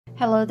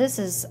Hello, this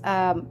is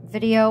a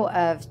video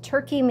of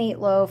turkey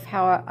meatloaf,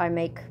 how I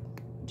make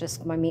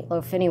just my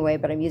meatloaf anyway,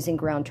 but I'm using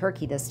ground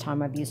turkey this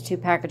time. I've used 2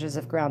 packages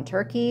of ground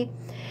turkey,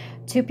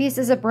 2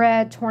 pieces of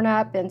bread torn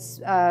up and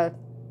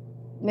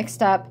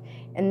mixed up,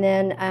 and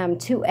then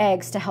 2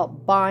 eggs to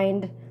help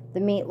bind the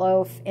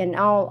meatloaf. And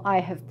now I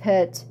have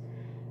put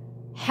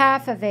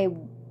half of a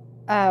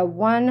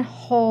 1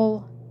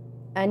 whole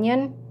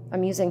onion.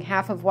 I'm using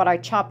half of what I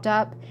chopped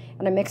up,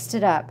 and I mixed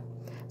it up.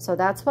 So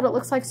that's what it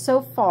looks like so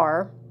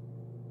far.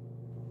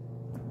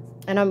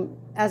 And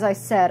as I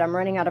said, I'm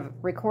running out of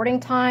recording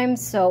time,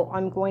 so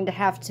I'm going to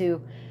have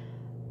to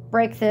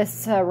break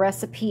this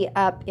recipe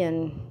up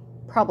in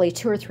probably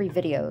 2 or 3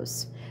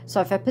 videos.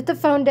 So if I put the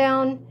phone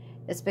down,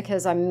 it's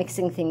because I'm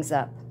mixing things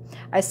up.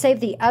 I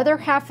saved the other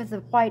half of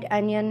the white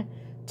onion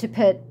to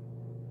put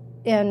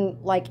in,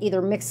 like,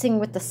 either mixing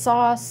with the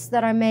sauce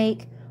that I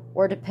make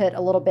or to put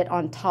a little bit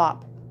on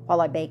top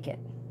while I bake it.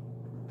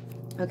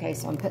 Okay,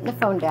 so I'm putting the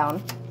phone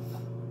down.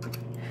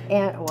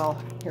 And,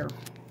 well, here.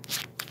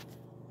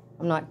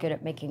 I'm not good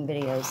at making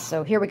videos,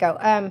 so here we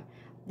go.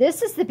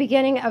 This is the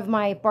beginning of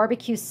my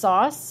barbecue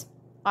sauce.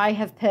 I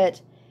have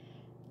put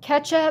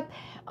ketchup.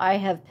 I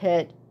have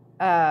put,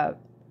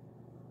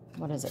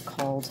 what is it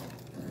called?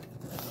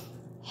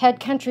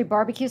 Head Country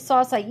barbecue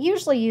sauce. I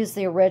usually use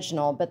the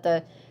original, but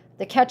the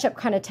ketchup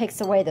kind of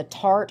takes away the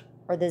tart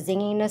or the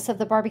zinginess of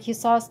the barbecue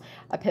sauce.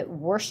 I put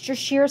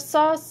Worcestershire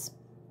sauce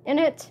in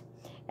it,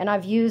 and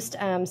I've used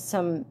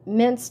some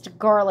minced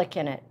garlic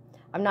in it.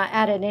 I've not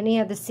added any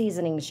of the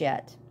seasonings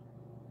yet.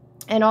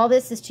 And all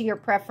this is to your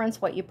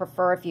preference, what you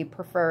prefer, if you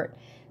prefer it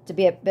to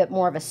be a bit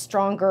more of a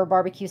stronger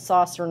barbecue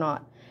sauce or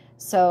not.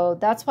 So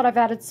that's what I've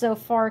added so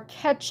far: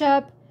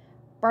 ketchup,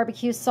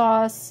 barbecue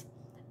sauce,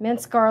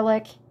 minced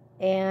garlic,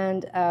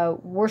 and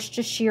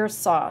Worcestershire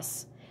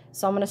sauce.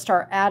 So I'm going to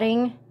start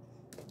adding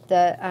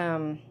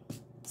the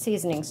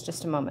seasonings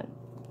just a moment.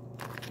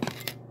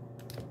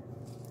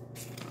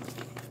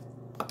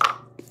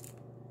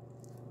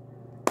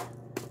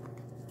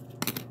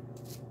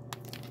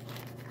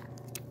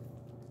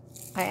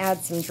 I add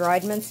some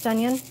dried minced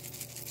onion.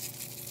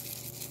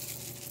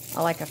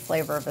 I like a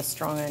flavor of a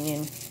strong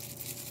onion.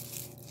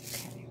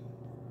 Okay.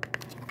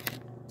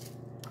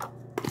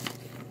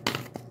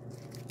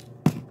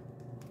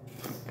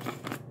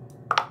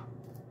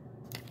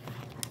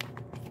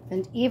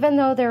 And even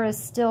though there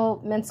is still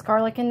minced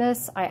garlic in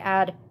this, I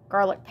add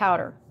garlic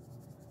powder.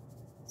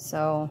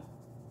 So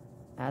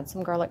add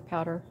some garlic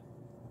powder.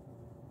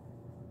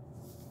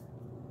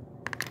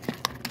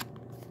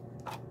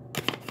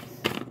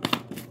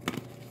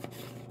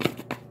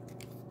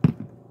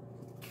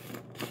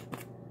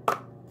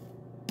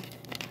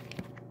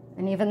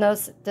 And even though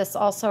this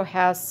also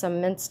has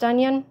some minced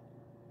onion,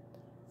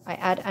 I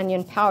add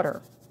onion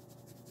powder.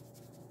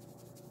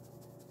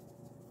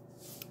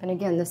 And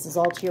again, this is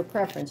all to your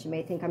preference. You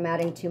may think I'm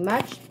adding too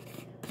much.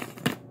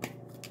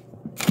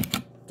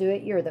 Do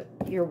it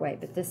your way,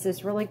 but this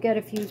is really good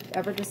if you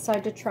ever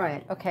decide to try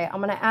it. Okay,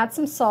 I'm going to add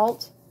some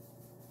salt.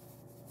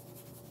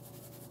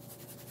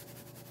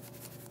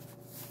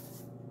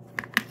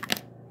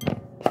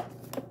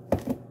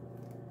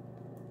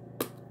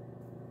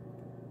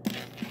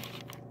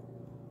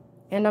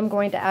 And I'm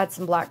going to add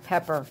some black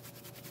pepper.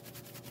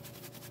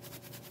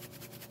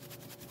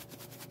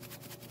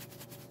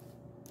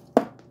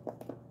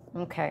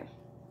 Okay,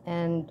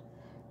 and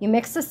you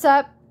mix this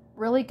up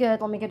really good.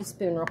 Let me get a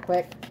spoon real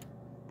quick.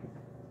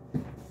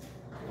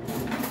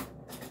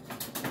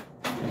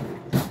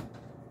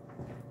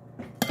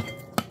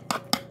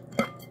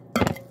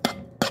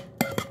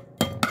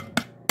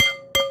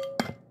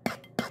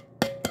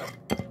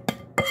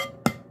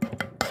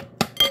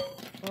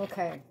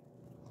 Okay.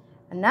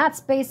 And that's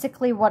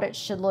basically what it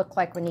should look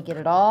like when you get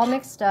it all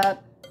mixed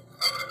up.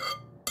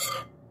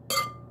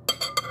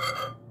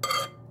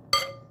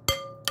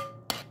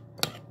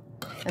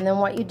 And then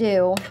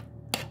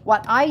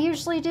what I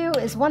usually do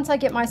is once I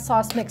get my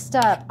sauce mixed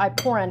up, I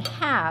pour in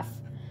half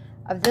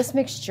of this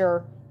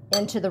mixture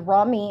into the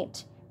raw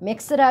meat,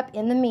 mix it up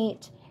in the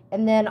meat,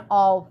 and then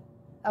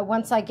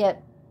once I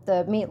get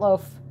the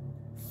meatloaf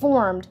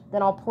formed,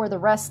 then I'll pour the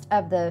rest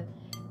of the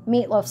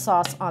meatloaf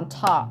sauce on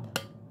top.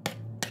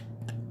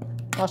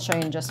 I'll show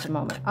you in just a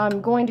moment.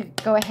 I'm going to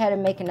go ahead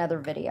and make another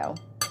video.